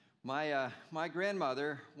My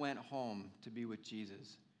grandmother went home to be with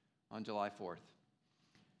Jesus on July 4th.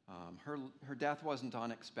 Her death wasn't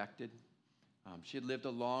unexpected. She had lived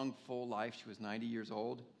a long, full life. She was 90 years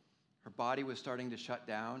old. Her body was starting to shut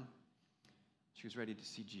down. She was ready to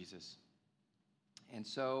see Jesus. And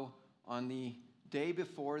so on the day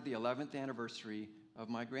before the 11th anniversary of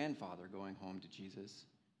my grandfather going home to Jesus,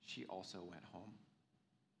 she also went home.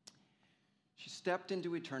 She stepped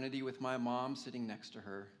into eternity with my mom sitting next to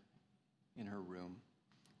her in her room.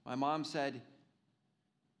 My mom said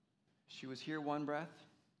she was here one breath,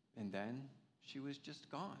 and then she was just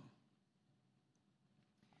gone.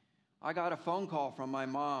 I got a phone call from my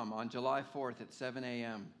mom on July 4th at 7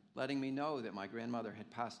 a.m., letting me know that my grandmother had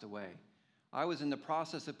passed away. I was in the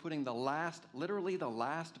process of putting literally the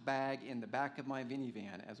last bag in the back of my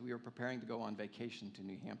minivan as we were preparing to go on vacation to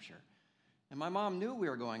New Hampshire. And my mom knew we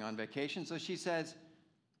were going on vacation, so she says,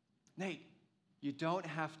 "Nate, you don't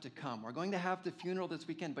have to come. We're going to have the funeral this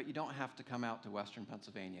weekend, but you don't have to come out to Western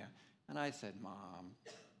Pennsylvania." And I said, "Mom,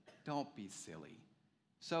 don't be silly."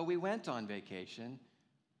 So we went on vacation,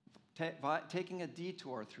 taking a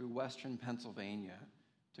detour through Western Pennsylvania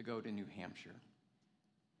to go to New Hampshire.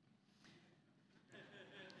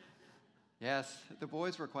 Yes, the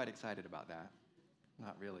boys were quite excited about that.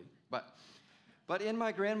 Not really. But in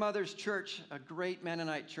my grandmother's church, a great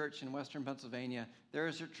Mennonite church in Western Pennsylvania, there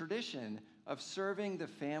is a tradition of serving the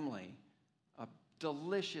family a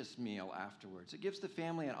delicious meal afterwards. It gives the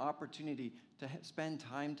family an opportunity to spend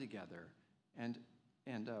time together and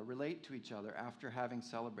relate to each other after having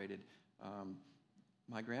celebrated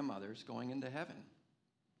my grandmother's going into heaven.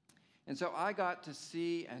 And so I got to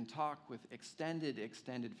see and talk with extended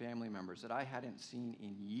family members that I hadn't seen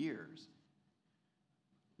in years.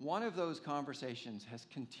 One of those conversations has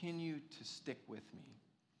continued to stick with me.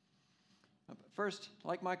 First,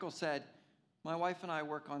 like Michael said, my wife and I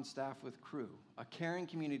work on staff with Cru, a caring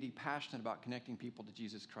community passionate about connecting people to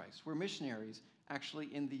Jesus Christ. We're missionaries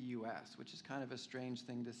actually in the U.S., which is kind of a strange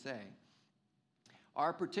thing to say.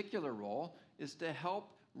 Our particular role is to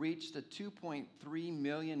help reach the 2.3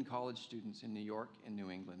 million college students in New York and New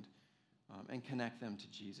England and connect them to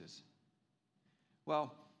Jesus.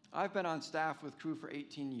 Well, I've been on staff with Cru for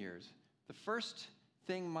 18 years. The first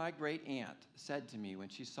thing my great aunt said to me when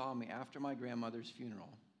she saw me after my grandmother's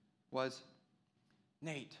funeral was,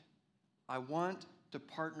 "Nate, I want to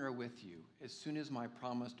partner with you as soon as my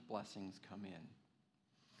promised blessings come in."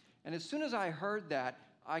 And as soon as I heard that,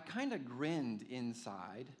 I kind of grinned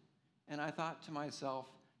inside, and I thought to myself,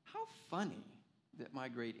 how funny that my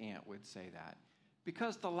great aunt would say that.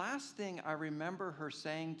 Because the last thing I remember her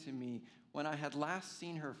saying to me when I had last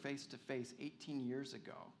seen her face to face 18 years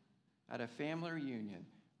ago at a family reunion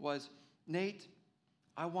was, "Nate,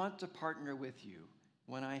 I want to partner with you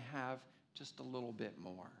when I have just a little bit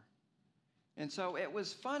more." And so it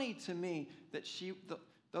was funny to me that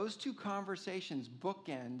those two conversations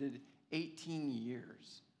bookended 18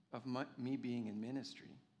 years of me being in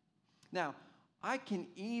ministry. Now, I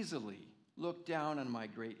can easily look down on my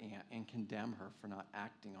great aunt and condemn her for not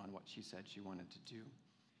acting on what she said she wanted to do.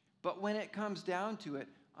 But when it comes down to it,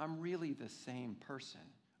 I'm really the same person.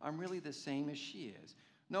 I'm really the same as she is.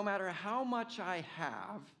 No matter how much I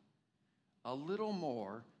have, a little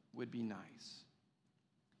more would be nice.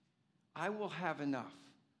 I will have enough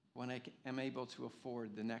when I am able to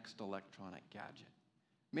afford the next electronic gadget.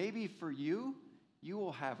 Maybe for you, you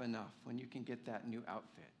will have enough when you can get that new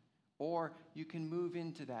outfit. Or you can move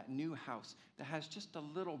into that new house that has just a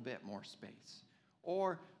little bit more space.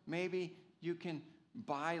 Or maybe you can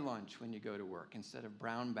buy lunch when you go to work instead of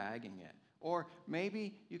brown bagging it. Or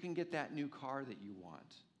maybe you can get that new car that you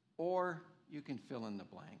want. Or you can fill in the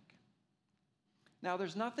blank. Now,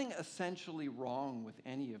 there's nothing essentially wrong with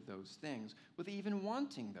any of those things, with even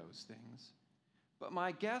wanting those things. But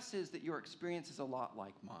my guess is that your experience is a lot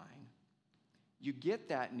like mine. You get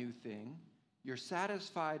that new thing, you're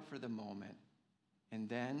satisfied for the moment, and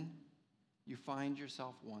then you find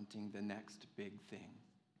yourself wanting the next big thing.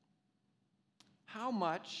 How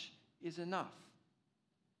much is enough?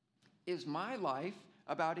 Is my life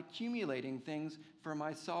about accumulating things for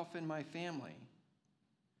myself and my family?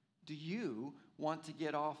 Do you want to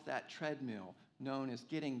get off that treadmill known as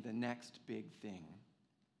getting the next big thing?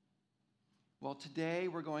 Well, today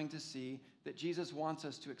we're going to see that Jesus wants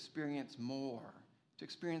us to experience more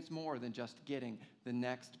than just getting the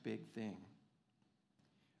next big thing.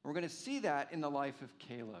 We're going to see that in the life of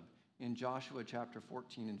Caleb in Joshua chapter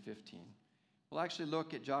 14 and 15. We'll actually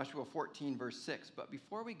look at Joshua 14, verse 6. But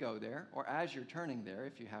before we go there, or as you're turning there,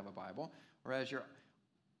 if you have a Bible, or as you're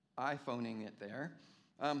iPhoning it there,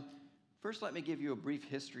 first let me give you a brief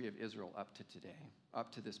history of Israel up to today.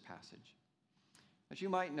 up to this passage. As you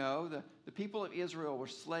might know, the people of Israel were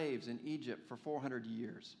slaves in Egypt for 400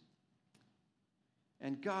 years.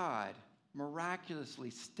 And God miraculously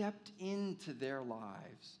stepped into their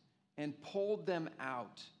lives and pulled them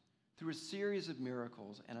out through a series of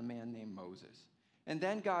miracles and a man named Moses. And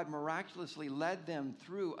then God miraculously led them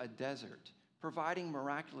through a desert, providing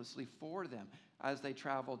miraculously for them as they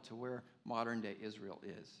traveled to where modern-day Israel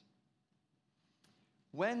is.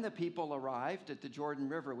 When the people arrived at the Jordan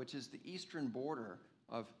River, which is the eastern border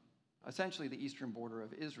of, essentially the eastern border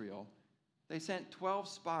of Israel, they sent 12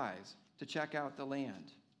 spies to check out the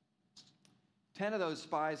land. 10 of those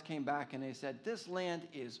spies came back and they said, "This land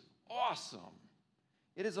is awesome.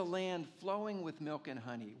 It is a land flowing with milk and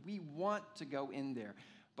honey. We want to go in there,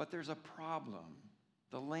 but there's a problem.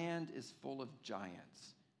 The land is full of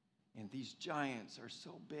giants, and these giants are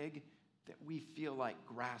so big that we feel like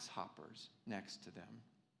grasshoppers next to them.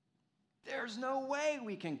 There's no way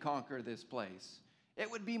we can conquer this place. It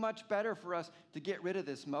would be much better for us to get rid of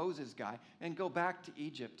this Moses guy and go back to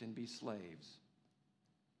Egypt and be slaves."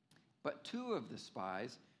 But 2 of the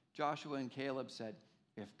spies, Joshua and Caleb, said,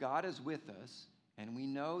 "If God is with us, and we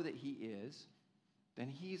know that he is, then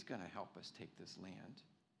he's going to help us take this land.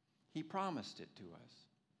 He promised it to us."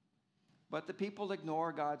 But the people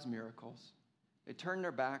ignore God's miracles. They turn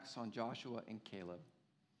their backs on Joshua and Caleb,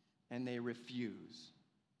 and they refuse.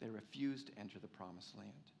 They refuse to enter the promised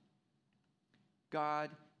land. God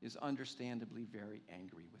is understandably very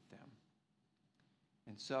angry with them.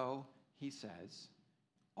 And so he says,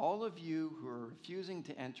 "All of you who are refusing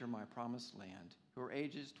to enter my promised land, who are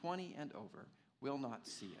ages 20 and over, will not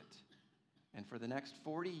see it." And for the next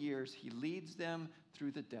 40 years, he leads them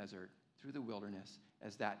through the desert, through the wilderness,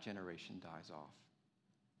 as that generation dies off.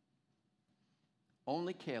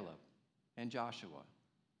 Only Caleb and Joshua,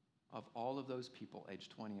 of all of those people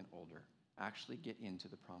aged 20 and older, actually get into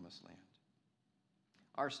the promised land.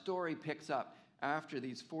 Our story picks up after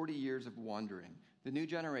these 40 years of wandering. The new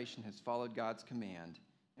generation has followed God's command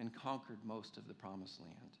and conquered most of the promised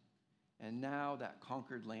land. And now that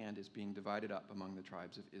conquered land is being divided up among the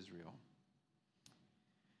tribes of Israel.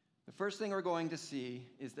 The first thing we're going to see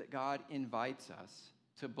is that God invites us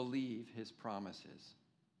to believe his promises.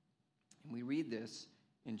 And we read this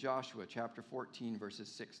in Joshua chapter 14, verses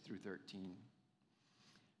 6 through 13.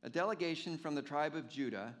 A delegation from the tribe of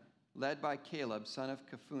Judah, led by Caleb, son of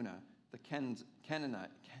Jephunneh, the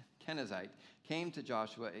Kenizzite, came to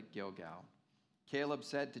Joshua at Gilgal. Caleb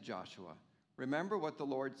said to Joshua, "Remember what the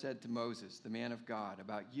Lord said to Moses, the man of God,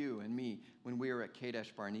 about you and me when we were at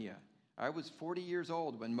Kadesh Barnea. I was 40 years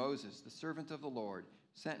old when Moses, the servant of the Lord,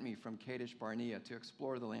 sent me from Kadesh Barnea to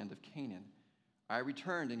explore the land of Canaan. I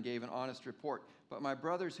returned and gave an honest report, but my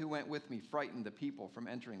brothers who went with me frightened the people from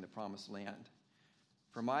entering the promised land.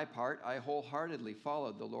 For my part, I wholeheartedly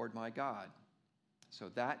followed the Lord my God. So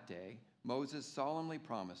that day, Moses solemnly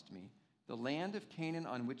promised me, 'The land of Canaan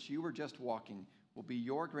on which you were just walking will be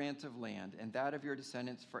your grant of land and that of your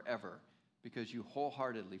descendants forever, because you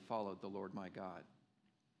wholeheartedly followed the Lord my God.'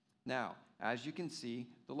 Now, as you can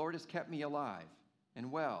see, the Lord has kept me alive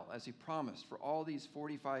and well, as he promised for all these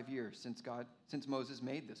 45 years since Moses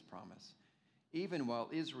made this promise, even while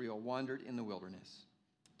Israel wandered in the wilderness.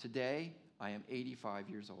 Today, I am 85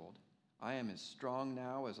 years old. I am as strong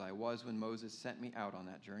now as I was when Moses sent me out on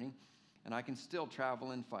that journey, and I can still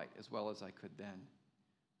travel and fight as well as I could then.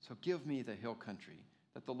 So give me the hill country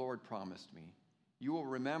that the Lord promised me. You will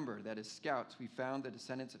remember that as scouts we found the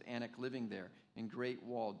descendants of Anak living there in great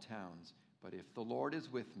walled towns. But if the Lord is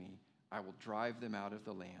with me, I will drive them out of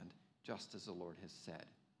the land, just as the Lord has said."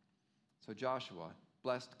 So Joshua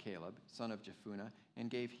blessed Caleb, son of Jephunneh, and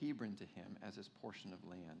gave Hebron to him as his portion of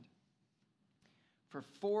land. For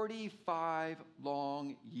 45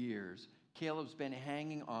 long years, Caleb's been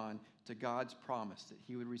hanging on to God's promise that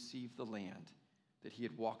he would receive the land that he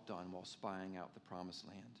had walked on while spying out the promised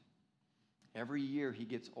land. Every year he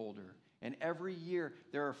gets older, and every year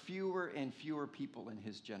there are fewer and fewer people in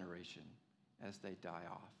his generation as they die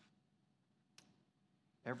off.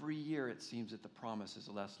 Every year it seems that the promise is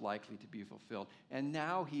less likely to be fulfilled, and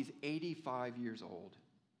now he's 85 years old.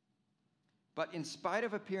 But in spite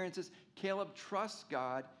of appearances, Caleb trusts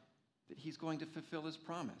God that he's going to fulfill his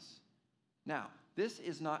promise. Now, this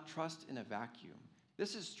is not trust in a vacuum.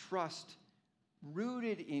 This is trust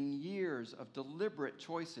rooted in years of deliberate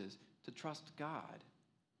choices to trust God.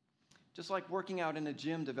 Just like working out in a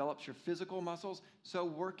gym develops your physical muscles, so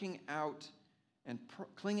working out and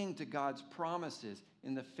clinging to God's promises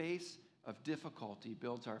in the face of difficulty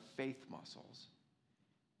builds our faith muscles.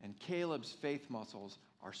 And Caleb's faith muscles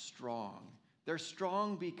are strong. They're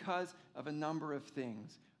strong because of a number of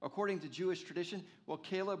things. According to Jewish tradition, while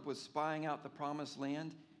Caleb was spying out the promised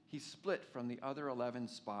land, he split from the other 11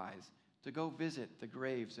 spies to go visit the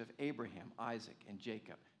graves of Abraham, Isaac, and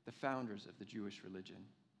Jacob, the founders of the Jewish religion.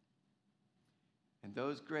 And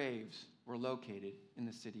those graves were located in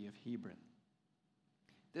the city of Hebron.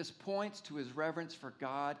 This points to his reverence for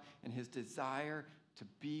God and his desire to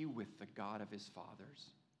be with the God of his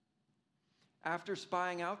fathers. After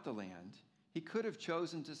spying out the land, he could have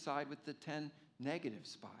chosen to side with the 10 negative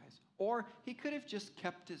spies, or he could have just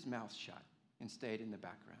kept his mouth shut and stayed in the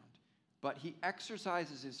background. But he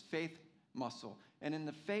exercises his faith muscle, and in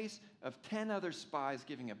the face of 10 other spies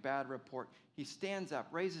giving a bad report, he stands up,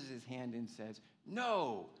 raises his hand, and says,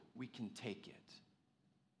 "No, we can take it."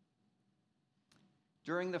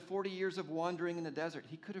 During the 40 years of wandering in the desert,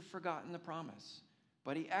 he could have forgotten the promise,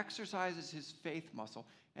 but he exercises his faith muscle,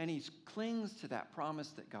 and he clings to that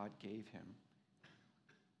promise that God gave him.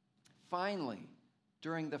 Finally,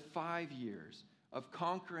 during the 5 years of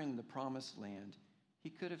conquering the promised land, he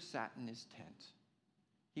could have sat in his tent.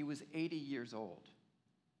 He was 80 years old.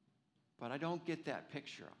 But I don't get that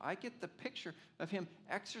picture. I get the picture of him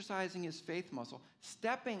exercising his faith muscle,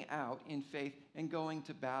 stepping out in faith, and going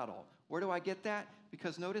to battle. Where do I get that?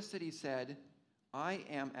 Because notice that he said, "I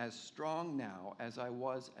am as strong now as I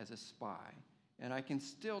was as a spy, and I can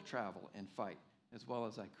still travel and fight as well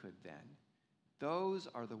as I could then." Those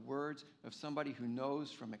are the words of somebody who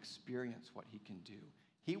knows from experience what he can do.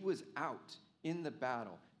 He was out in the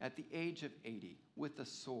battle at the age of 80 with a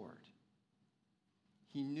sword.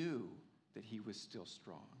 He knew that he was still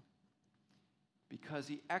strong because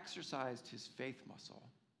he exercised his faith muscle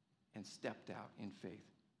and stepped out in faith.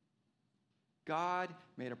 God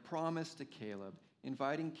made a promise to Caleb,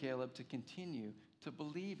 inviting Caleb to continue to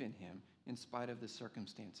believe in him in spite of the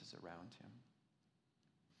circumstances around him.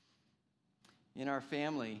 In our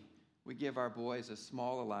family, we give our boys a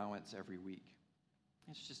small allowance every week.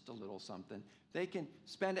 It's just a little something. They can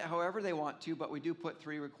spend it however they want to, but we do put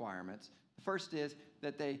 3 requirements. The first is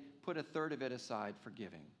that they put a third of it aside for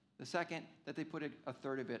giving. The second, that they put a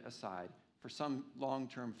third of it aside for some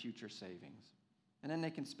long-term future savings. And then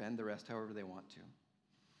they can spend the rest however they want to.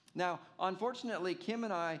 Now, unfortunately, Kim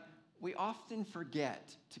and I, we often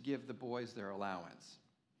forget to give the boys their allowance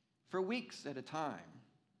for weeks at a time.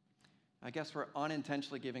 I guess we're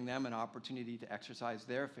unintentionally giving them an opportunity to exercise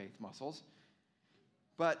their faith muscles.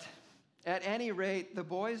 But at any rate, the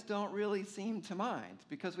boys don't really seem to mind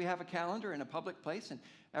because we have a calendar in a public place, and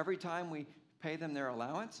every time we pay them their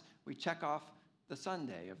allowance, we check off the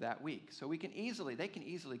Sunday of that week. So they can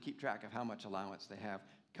easily keep track of how much allowance they have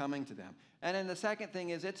coming to them. And then the second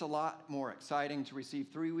thing is it's a lot more exciting to receive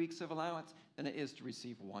 3 weeks of allowance than it is to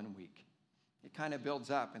receive 1 week. It kind of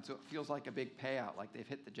builds up, and so it feels like a big payout, like they've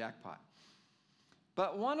hit the jackpot.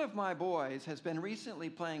 But one of my boys has been recently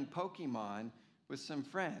playing Pokemon with some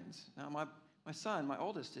friends. Now, my son, my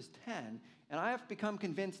oldest, is 10, and I have become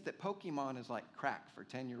convinced that Pokemon is like crack for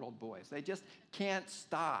 10-year-old boys. They just can't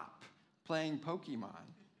stop playing Pokemon.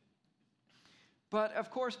 But, of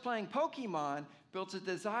course, playing Pokemon builds a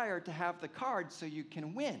desire to have the cards so you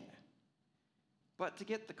can win. But to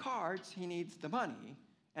get the cards, he needs the money.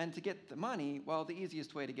 And to get the money, well, the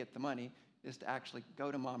easiest way to get the money is to actually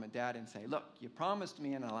go to mom and dad and say, "Look, you promised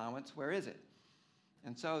me an allowance. Where is it?"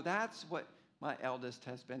 And so that's what my eldest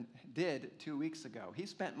did 2 weeks ago. He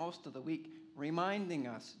spent most of the week reminding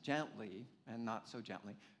us gently, and not so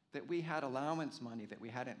gently, that we had allowance money that we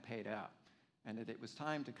hadn't paid out, and that it was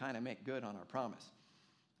time to kind of make good on our promise.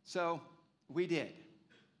 So we did.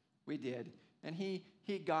 And he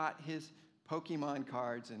got his Pokemon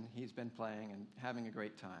cards, and he's been playing and having a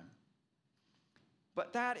great time.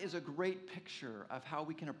 But that is a great picture of how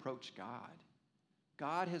we can approach God.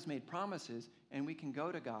 God has made promises, and we can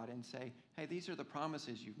go to God and say, "Hey, these are the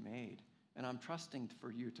promises you've made, and I'm trusting for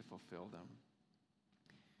you to fulfill them."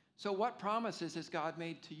 So what promises has God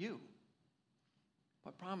made to you?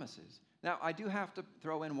 What promises? Now, I do have to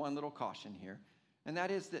throw in one little caution here, and that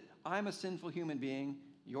is that I'm a sinful human being,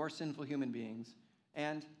 you're sinful human beings,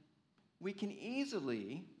 and we can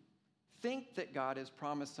easily think that God has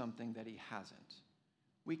promised something that he hasn't.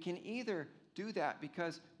 We can either do that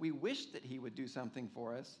because we wish that he would do something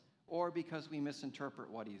for us, or because we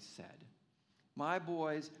misinterpret what he's said. My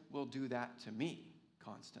boys will do that to me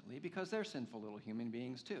constantly because they're sinful little human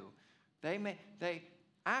beings too. They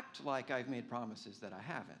act like I've made promises that I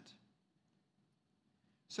haven't.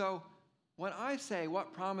 So when I say,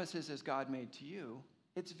 "What promises has God made to you?"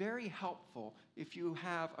 it's very helpful if you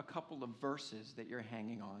have a couple of verses that you're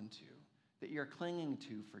hanging on to, that you're clinging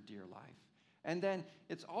to for dear life. And then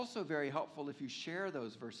it's also very helpful if you share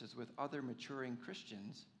those verses with other maturing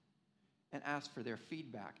Christians and ask for their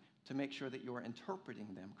feedback to make sure that you're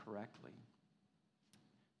interpreting them correctly.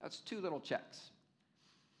 That's 2 little checks.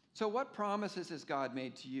 So what promises has God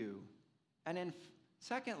made to you? And then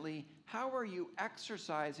secondly, how are you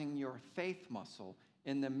exercising your faith muscle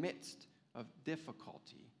in the midst of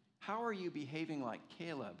difficulty? How are you behaving like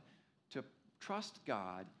Caleb to trust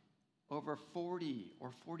God over 40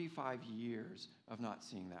 or 45 years of not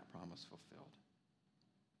seeing that promise fulfilled?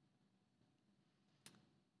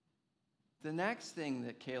 The next thing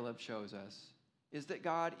that Caleb shows us is that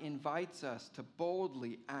God invites us to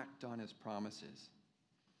boldly act on his promises.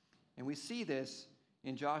 And we see this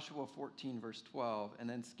in Joshua 14, verse 12, and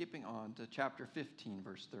then skipping on to chapter 15,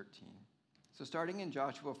 verse 13. So starting in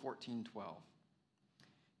Joshua 14, 12.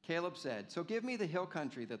 Caleb said, "So give me the hill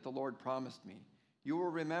country that the Lord promised me. You will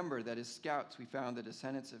remember that as scouts we found the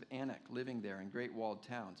descendants of Anak living there in great walled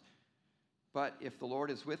towns. But if the Lord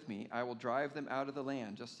is with me, I will drive them out of the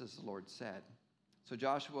land, just as the Lord said." So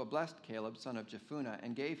Joshua blessed Caleb, son of Jephunneh,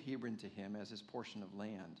 and gave Hebron to him as his portion of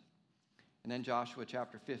land. And then Joshua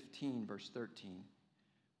chapter 15, verse 13.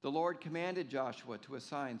 The Lord commanded Joshua to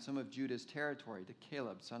assign some of Judah's territory to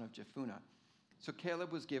Caleb, son of Jephunneh. So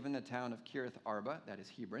Caleb was given the town of Kiriath Arba, that is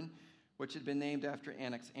Hebron, which had been named after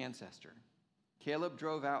Anak's ancestor. Caleb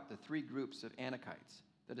drove out the 3 groups of Anakites,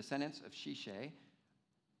 the descendants of Sheshai,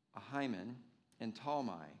 Ahiman, and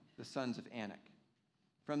Talmai, the sons of Anak.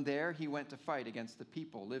 From there he went to fight against the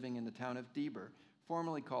people living in the town of Debir,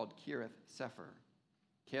 formerly called Kiriath Sepher.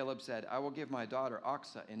 Caleb said, "I will give my daughter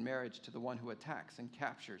Achsah in marriage to the one who attacks and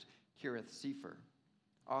captures Kiriath Sepher."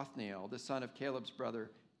 Othniel, the son of Caleb's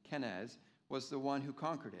brother Kenaz, was the one who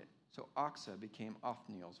conquered it, so Achsah became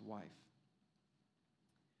Othniel's wife.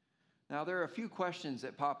 Now, there are a few questions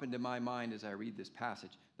that pop into my mind as I read this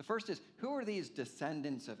passage. The first is, who are these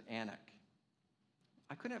descendants of Anak?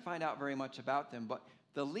 I couldn't find out very much about them, but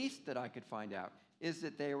the least that I could find out is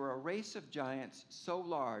that they were a race of giants so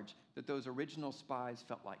large that those original spies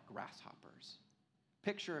felt like grasshoppers.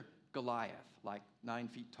 Picture Goliath, like 9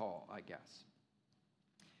 feet tall, I guess.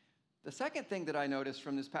 The second thing that I noticed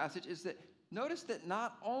from this passage is that notice that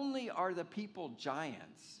not only are the people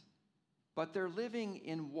giants, but they're living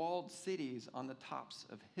in walled cities on the tops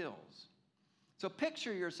of hills. So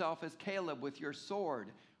picture yourself as Caleb with your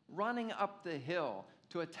sword running up the hill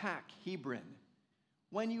to attack Hebron.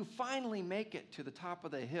 When you finally make it to the top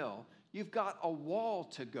of the hill, you've got a wall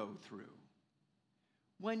to go through.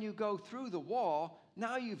 When you go through the wall,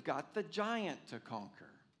 now you've got the giant to conquer.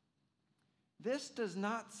 This does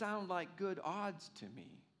not sound like good odds to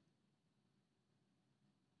me.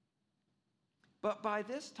 But by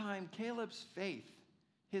this time, Caleb's faith,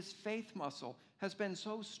 his faith muscle, has been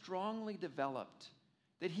so strongly developed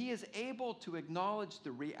that he is able to acknowledge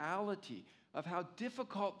the reality of how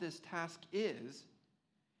difficult this task is,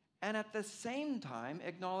 and at the same time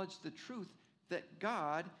acknowledge the truth that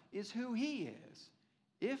God is who he is.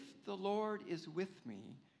 If the Lord is with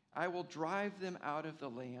me, I will drive them out of the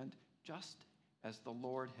land just as the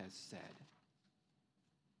Lord has said.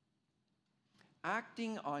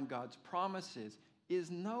 Acting on God's promises is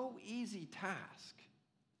no easy task.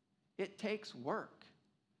 It takes work.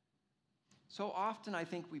 So often I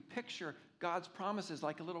think we picture God's promises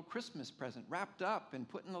like a little Christmas present wrapped up and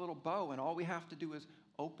put in a little bow, and all we have to do is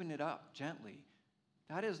open it up gently.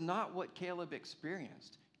 That is not what Caleb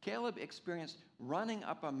experienced. Caleb experienced running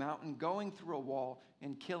up a mountain, going through a wall,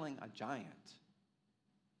 and killing a giant.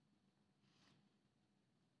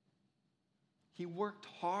 He worked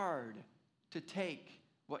hard to take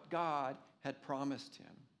what God had promised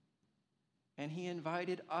him, and he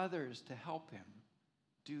invited others to help him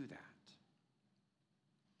do that.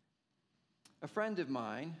 A friend of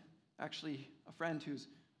mine, actually a friend who's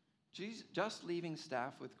just leaving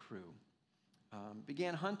staff with Cru,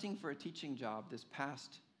 began hunting for a teaching job this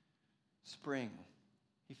past spring.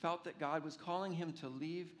 He felt that God was calling him to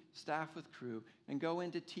leave staff with Cru and go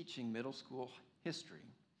into teaching middle school history.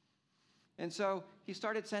 And so he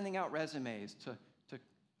started sending out resumes to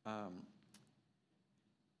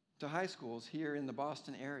high schools here in the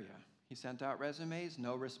Boston area. He sent out resumes,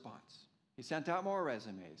 no response. He sent out more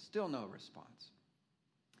resumes, still no response.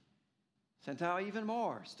 Sent out even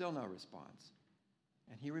more, still no response.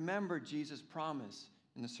 And he remembered Jesus' promise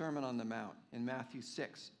in the Sermon on the Mount in Matthew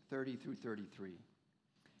 6, 30 through 33.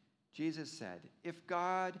 Jesus said, "If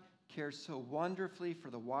God cares so wonderfully for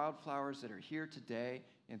the wildflowers that are here today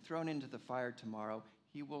and thrown into the fire tomorrow,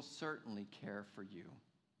 he will certainly care for you.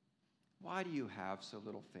 Why do you have so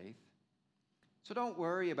little faith? So don't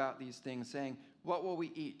worry about these things, saying, 'What will we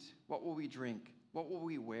eat? What will we drink? What will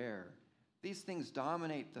we wear?' These things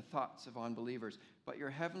dominate the thoughts of unbelievers, but your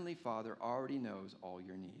heavenly Father already knows all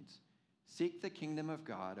your needs. Seek the kingdom of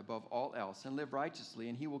God above all else and live righteously,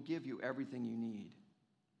 and he will give you everything you need.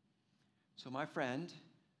 So, my friend,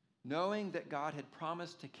 knowing that God had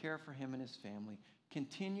promised to care for him and his family,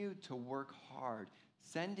 continued to work hard,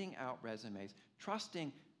 sending out resumes,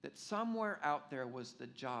 trusting that somewhere out there was the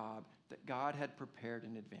job that God had prepared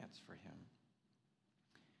in advance for him.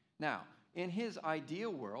 Now, in his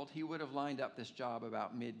ideal world, he would have lined up this job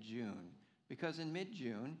about mid-June, because in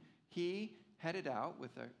mid-June, he headed out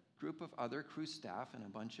with a group of other Cru staff and a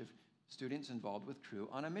bunch of students involved with Cru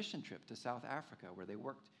on a mission trip to South Africa, where they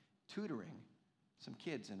worked tutoring some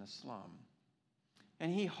kids in a slum.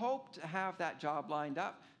 And he hoped to have that job lined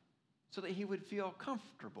up so that he would feel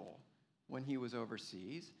comfortable when he was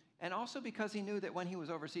overseas, and also because he knew that when he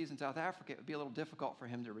was overseas in South Africa, it would be a little difficult for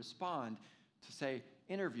him to respond to, say,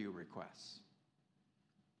 interview requests.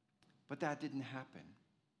 But that didn't happen.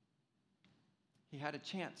 He had a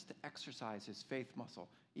chance to exercise his faith muscle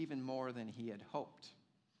even more than he had hoped.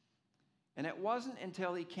 And it wasn't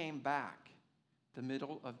until he came back the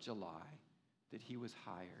middle of July that he was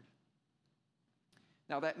hired.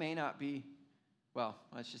 Now, that may not be, well,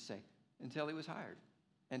 let's just say, until he was hired.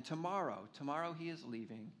 And tomorrow he is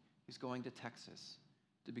leaving. He's going to Texas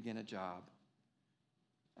to begin a job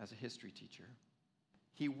as a history teacher.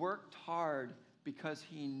 He worked hard because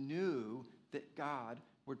he knew that God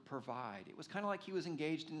would provide. It was kind of like he was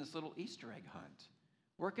engaged in this little Easter egg hunt,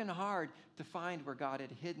 working hard to find where God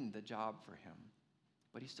had hidden the job for him.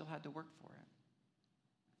 But he still had to work for it.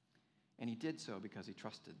 And he did so because he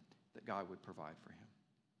trusted that God would provide for him.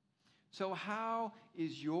 So how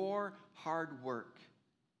is your hard work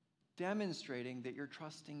demonstrating that you're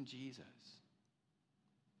trusting Jesus?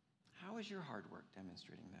 How is your hard work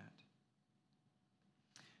demonstrating that?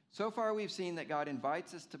 So far, we've seen that God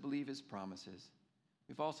invites us to believe his promises.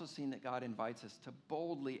 We've also seen that God invites us to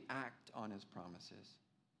boldly act on his promises.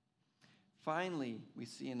 Finally, we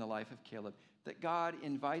see in the life of Caleb that God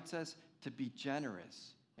invites us to be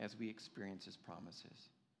generous as we experience his promises.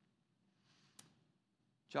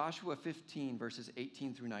 Joshua 15, verses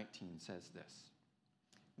 18 through 19 says this.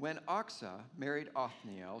 When Achsah married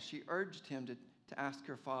Othniel, she urged him to ask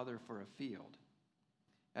her father for a field.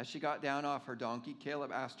 As she got down off her donkey,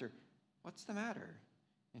 Caleb asked her, "What's the matter?"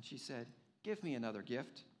 And she said, "Give me another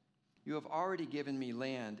gift. You have already given me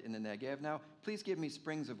land in the Negev. Now, please give me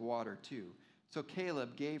springs of water too." So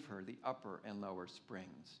Caleb gave her the upper and lower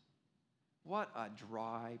springs. What a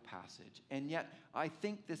dry passage. And yet, I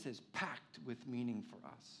think this is packed with meaning for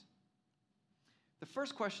us. The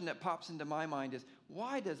first question that pops into my mind is,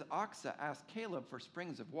 why does Achsah ask Caleb for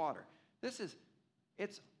springs of water?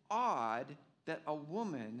 It's odd that a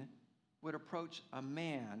woman would approach a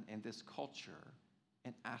man in this culture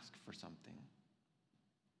and ask for something.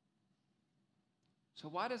 So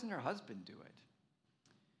why doesn't her husband do it?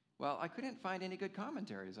 Well, I couldn't find any good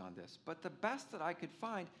commentaries on this, but the best that I could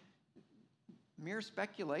find, mere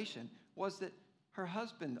speculation, was that her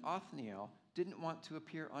husband, Othniel, didn't want to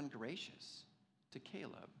appear ungracious to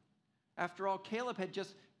Caleb. After all, Caleb had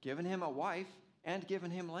just given him a wife and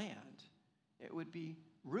given him land. It would be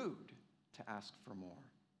rude to ask for more.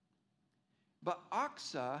 But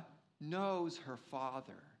Achsah knows her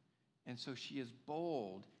father, and so she is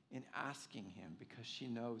bold in asking him because she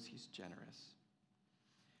knows he's generous.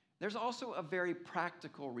 There's also a very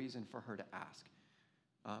practical reason for her to ask.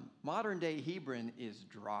 Modern-day Hebron is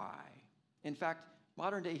dry. In fact,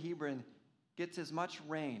 modern-day Hebron gets as much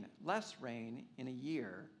rain, less rain in a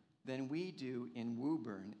year than we do in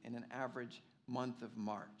Woburn in an average month of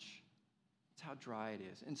March. That's how dry it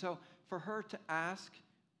is. And so for her to ask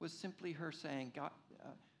was simply her saying,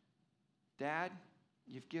 Dad,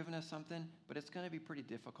 you've given us something, but it's going to be pretty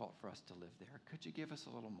difficult for us to live there. Could you give us a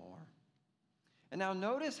little more? And now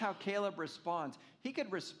notice how Caleb responds. He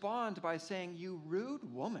could respond by saying, "You rude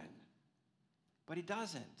woman," but he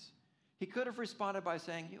doesn't. He could have responded by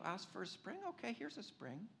saying, "You asked for a spring? Okay, here's a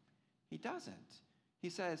spring." He doesn't. He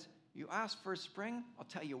says, "You asked for a spring? I'll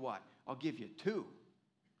tell you what, I'll give you 2.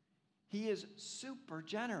 He is super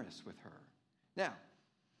generous with her. Now,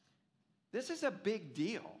 this is a big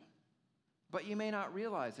deal, but you may not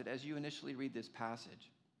realize it as you initially read this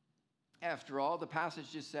passage. After all, the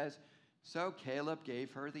passage just says, so Caleb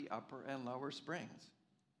gave her the upper and lower springs.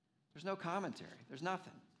 There's no commentary. There's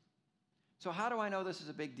nothing. So how do I know this is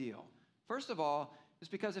a big deal? First of all, it's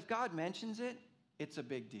because if God mentions it, it's a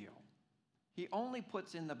big deal. He only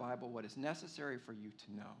puts in the Bible what is necessary for you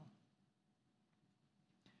to know.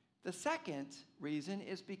 The second reason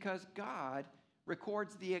is because God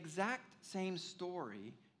records the exact same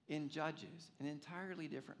story in Judges, an entirely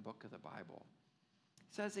different book of the Bible.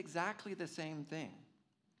 It says exactly the same thing.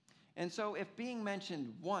 And so if being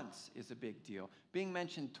mentioned once is a big deal, being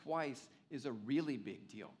mentioned twice is a really big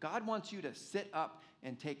deal. God wants you to sit up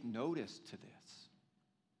and take notice to this.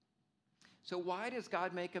 So why does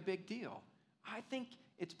God make a big deal? I think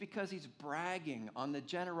it's because he's bragging on the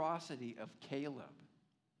generosity of Caleb.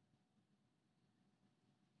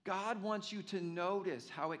 God wants you to notice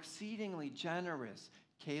how exceedingly generous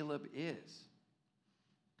Caleb is.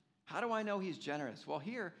 How do I know he's generous? Well,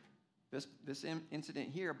 here, this incident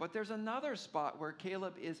here, but there's another spot where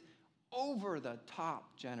Caleb is over the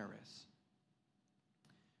top generous.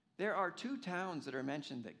 There are two towns that are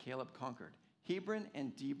mentioned that Caleb conquered, Hebron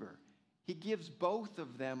and Debir. He gives both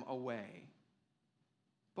of them away.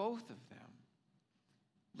 Both of them.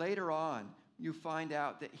 Later on, you find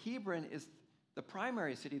out that Hebron is the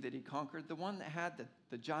primary city that he conquered, the one that had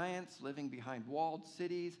the giants living behind walled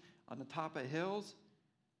cities on the top of hills.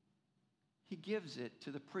 He gives it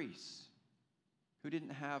to the priests who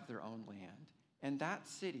didn't have their own land. And that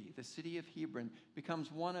city, the city of Hebron,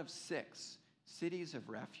 becomes one of 6 cities of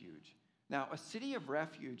refuge. Now, a city of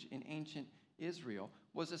refuge in ancient Israel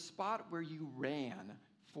was a spot where you ran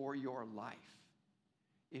for your life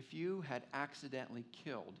if you had accidentally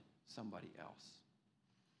killed somebody else.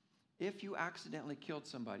 If you accidentally killed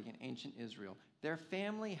somebody in ancient Israel, their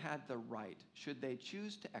family had the right, should they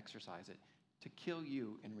choose to exercise it, to kill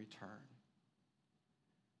you in return.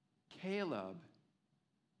 Caleb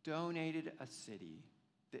donated a city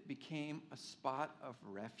that became a spot of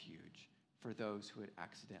refuge for those who had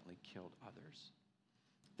accidentally killed others.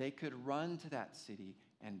 They could run to that city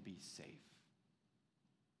and be safe.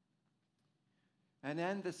 And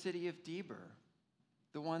then the city of Debir,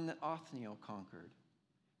 the one that Othniel conquered,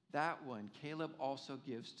 that one Caleb also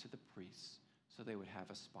gives to the priests so they would have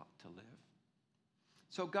a spot to live.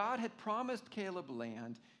 So God had promised Caleb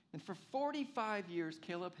land, and for 45 years,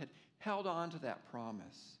 Caleb had held on to that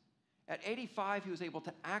promise. At 85, he was able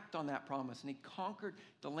to act on that promise, and he conquered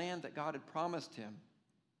the land that God had promised him.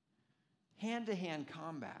 Hand-to-hand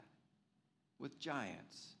combat with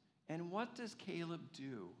giants. And what does Caleb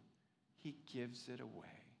do? He gives it away.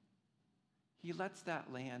 He lets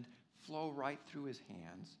that land flow right through his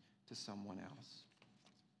hands to someone else.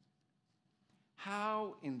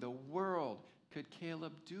 How in the world could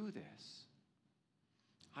Caleb do this?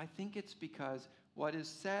 I think it's because what is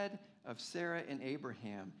said of Sarah and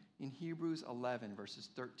Abraham in Hebrews 11, verses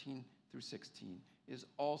 13 through 16, is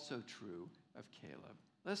also true of Caleb.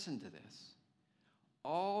 Listen to this.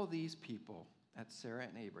 All these people, that's Sarah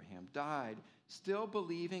and Abraham, died still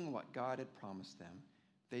believing what God had promised them.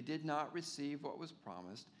 They did not receive what was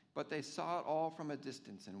promised, but they saw it all from a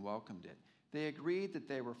distance and welcomed it. They agreed that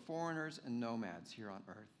they were foreigners and nomads here on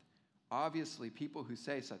earth. Obviously, people who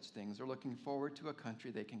say such things are looking forward to a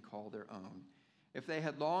country they can call their own. If they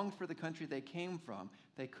had longed for the country they came from,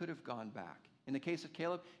 they could have gone back. In the case of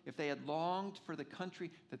Caleb, if they had longed for the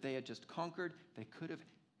country that they had just conquered, they could have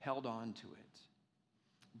held on to it.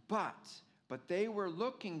 But they were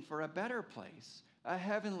looking for a better place, a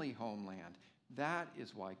heavenly homeland. That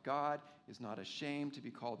is why God is not ashamed to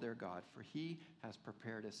be called their God, for he has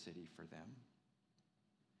prepared a city for them.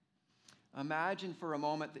 Imagine for a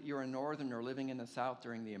moment that you're a northerner living in the South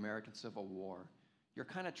during the American Civil War. You're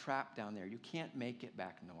kind of trapped down there. You can't make it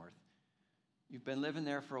back north. You've been living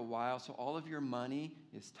there for a while, so all of your money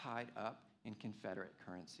is tied up in Confederate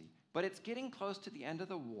currency. But it's getting close to the end of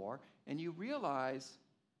the war, and you realize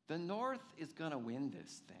the North is going to win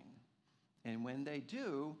this thing. And when they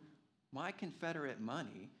do, my Confederate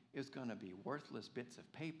money is going to be worthless bits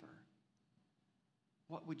of paper.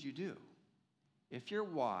 What would you do? If you're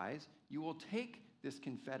wise, you will take this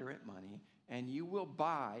Confederate money and you will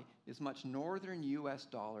buy as much northern U.S.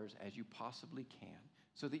 dollars as you possibly can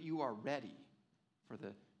so that you are ready for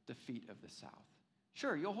the defeat of the South.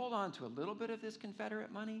 Sure, you'll hold on to a little bit of this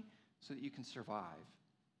Confederate money so that you can survive,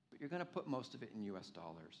 but you're going to put most of it in U.S.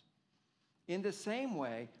 dollars. In the same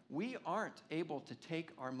way, we aren't able to take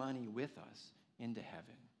our money with us into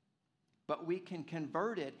heaven, but we can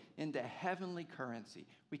convert it into heavenly currency.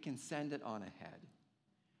 We can send it on ahead.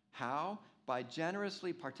 How? By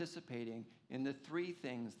generously participating in the 3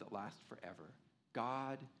 things that last forever: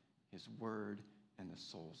 God, his word, and the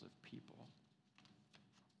souls of people.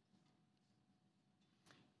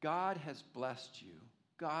 God has blessed you.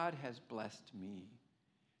 God has blessed me.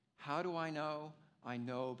 How do I know? I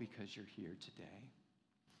know because you're here today.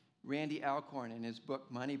 Randy Alcorn, in his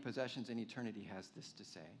book, Money, Possessions, and Eternity, has this to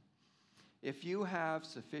say. If you have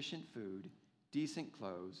sufficient food, decent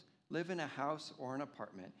clothes, live in a house or an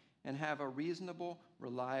apartment, and have a reasonable,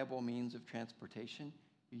 reliable means of transportation,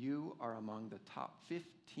 you are among the top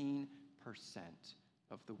 15%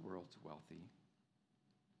 of the world's wealthy.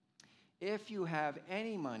 If you have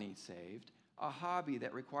any money saved, a hobby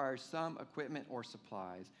that requires some equipment or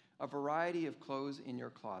supplies, a variety of clothes in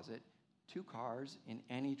your closet, 2 cars in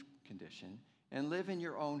any condition, and live in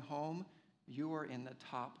your own home, you are in the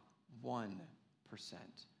top 1%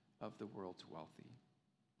 of the world's wealthy.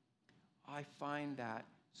 I find that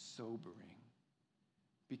sobering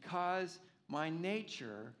because my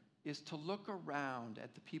nature is to look around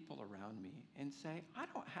at the people around me and say, I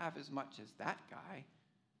don't have as much as that guy.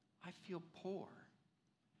 I feel poor.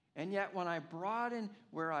 And yet when I broaden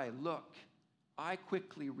where I look, I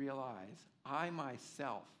quickly realize I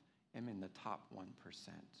myself am in the top 1%.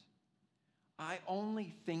 I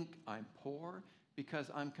only think I'm poor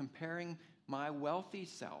because I'm comparing my wealthy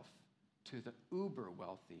self to the uber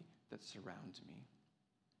wealthy that surrounds me.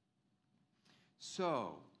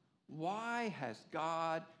 So, why has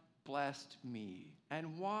God blessed me?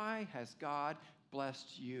 And why has God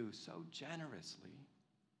blessed you so generously?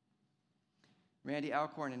 Randy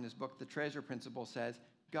Alcorn, in his book, The Treasure Principle, says,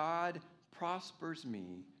 God prospers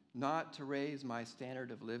me not to raise my standard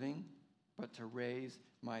of living, but to raise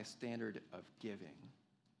my standard of giving.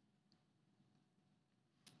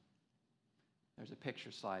 There's a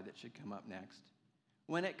picture slide that should come up next.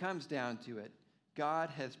 When it comes down to it, God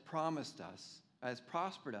has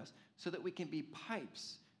prospered us so that we can be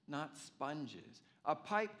pipes, not sponges. A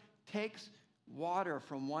pipe takes water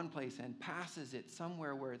from one place and passes it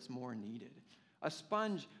somewhere where it's more needed. A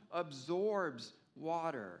sponge absorbs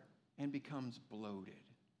water and becomes bloated.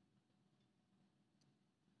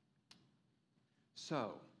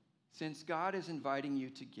 So, since God is inviting you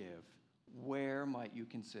to give, where might you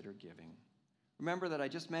consider giving? Remember that I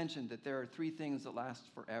just mentioned that there are 3 things that last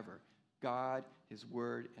forever: God, His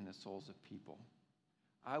Word, and the souls of people.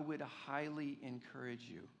 I would highly encourage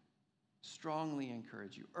you, strongly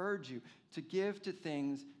encourage you, urge you to give to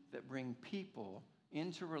things that bring people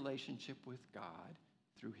into relationship with God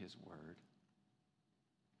through His Word.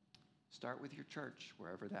 Start with your church,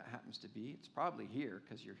 wherever that happens to be. It's probably here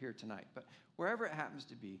because you're here tonight, but wherever it happens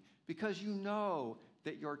to be, because you know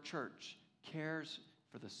that your church cares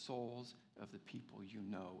for the souls of the people you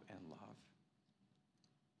know and love.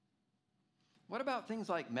 What about things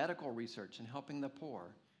like medical research and helping the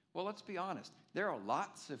poor? Well, let's be honest. There are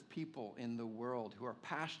lots of people in the world who are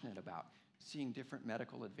passionate about seeing different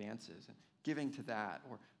medical advances and giving to that,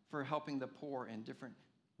 or for helping the poor in different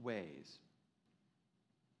ways.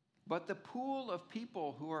 But the pool of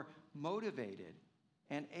people who are motivated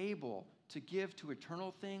and able to give to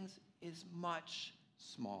eternal things is much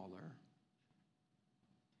smaller.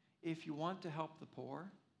 If you want to help the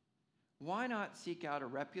poor, why not seek out a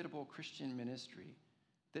reputable Christian ministry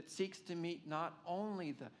that seeks to meet not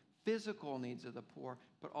only the physical needs of the poor,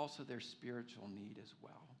 but also their spiritual need as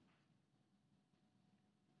well?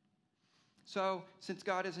 So, since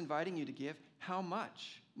God is inviting you to give, how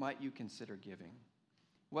much might you consider giving?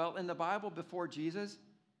 Well, in the Bible before Jesus,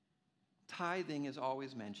 tithing is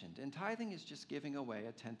always mentioned, and tithing is just giving away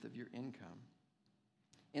 1/10 of your income.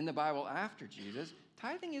 In the Bible after Jesus,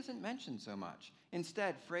 tithing isn't mentioned so much.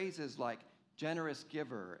 Instead, phrases like generous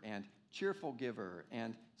giver and cheerful giver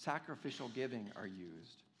and sacrificial giving are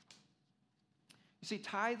used. You see,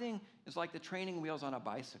 tithing is like the training wheels on a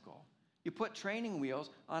bicycle. You put training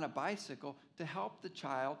wheels on a bicycle to help the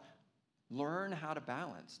child learn how to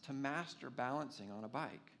balance, to master balancing on a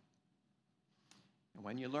bike. And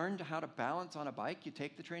when you learn how to balance on a bike, you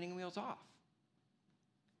take the training wheels off.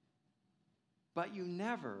 But you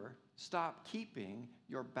never stop keeping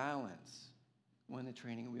your balance when the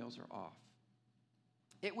training wheels are off.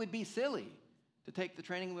 It would be silly to take the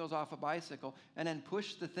training wheels off a bicycle and then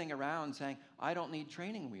push the thing around saying, I don't need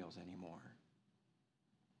training wheels anymore.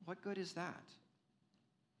 What good is that?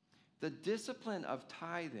 The discipline of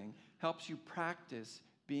tithing helps you practice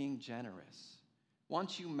being generous.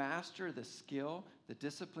 Once you master the skill, the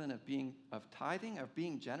discipline of tithing, of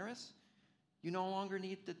being generous, you no longer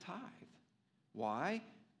need to tithe. Why?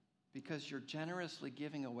 Because you're generously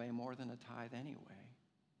giving away more than a tithe anyway.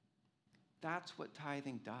 That's what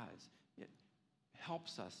tithing does. It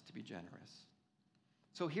helps us to be generous.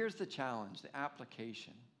 So here's the challenge, the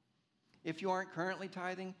application. If you aren't currently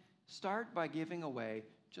tithing, start by giving away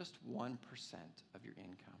just 1% of your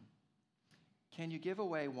income. Can you give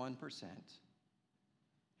away 1%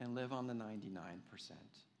 and live on the 99%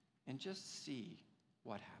 and just see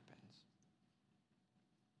what happens?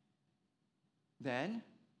 Then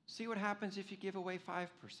see what happens if you give away 5%,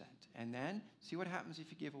 and then see what happens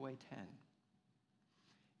if you give away 10%.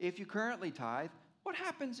 If you currently tithe, what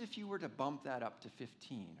happens if you were to bump that up to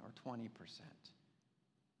 15 or 20%?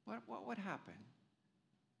 What would happen?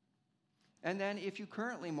 And then if you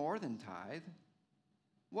currently more than tithe,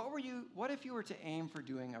 What if you were to aim for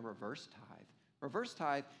doing a reverse tithe? Reverse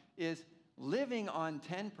tithe is living on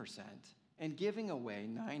 10% and giving away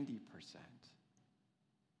 90%.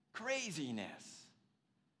 Craziness.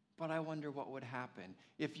 But I wonder what would happen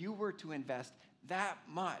if you were to invest that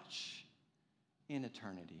much in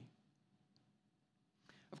eternity.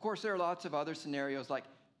 Of course, there are lots of other scenarios like,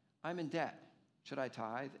 I'm in debt. Should I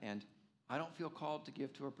tithe? And I don't feel called to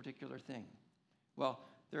give to a particular thing. Well,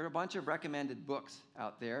 there are a bunch of recommended books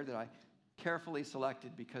out there that I carefully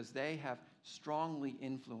selected because they have strongly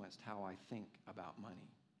influenced how I think about money.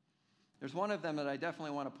 There's one of them that I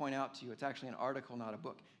definitely want to point out to you. It's actually an article, not a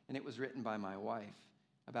book, and it was written by my wife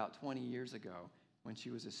about 20 years ago when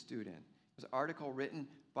she was a student. It was an article written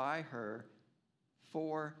by her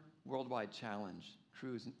for Worldwide Challenge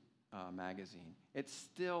Cruise magazine. It's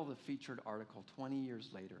still the featured article 20 years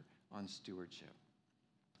later on stewardship.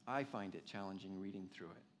 I find it challenging reading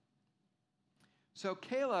through it. So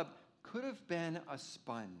Caleb could have been a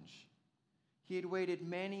sponge. He had waited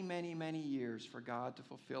many, many, many years for God to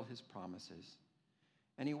fulfill his promises.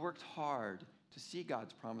 And he worked hard to see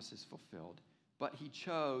God's promises fulfilled, but he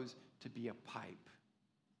chose to be a pipe.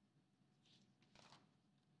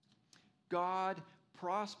 God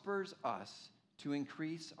prospers us to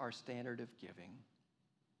increase our standard of giving.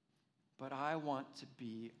 But I want to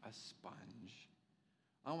be a sponge.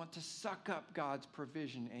 I want to suck up God's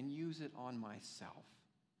provision and use it on myself.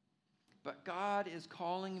 But God is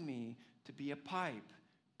calling me to be a pipe,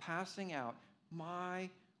 passing out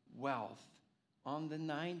my wealth on the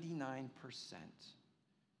 99%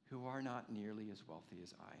 who are not nearly as wealthy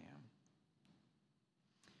as I am.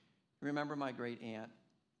 Remember my great aunt,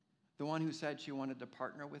 the one who said she wanted to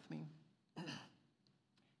partner with me?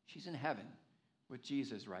 She's in heaven with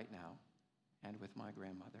Jesus right now and with my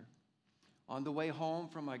grandmother. On the way home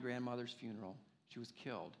from my grandmother's funeral, she was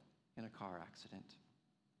killed in a car accident.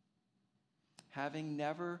 Having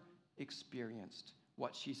never experienced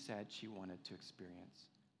what she said she wanted to experience,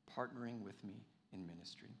 partnering with me in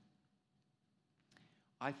ministry.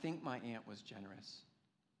 I think my aunt was generous,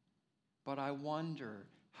 but I wonder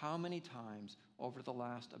how many times over the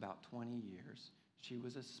last about 20 years she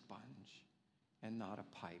was a sponge and not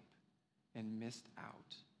a pipe and missed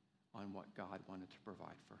out on what God wanted to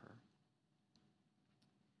provide for her.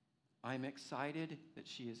 I'm excited that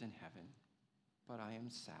she is in heaven, but I am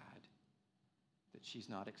sad that she's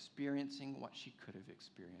not experiencing what she could have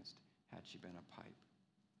experienced had she been a pipe.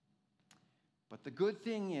 But the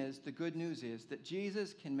good news is that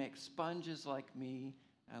Jesus can make sponges like me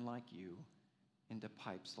and like you into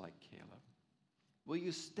pipes like Caleb. Will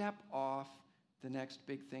you step off the next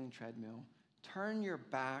big thing treadmill, turn your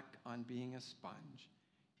back on being a sponge,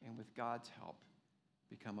 and with God's help,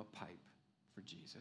 become a pipe for Jesus?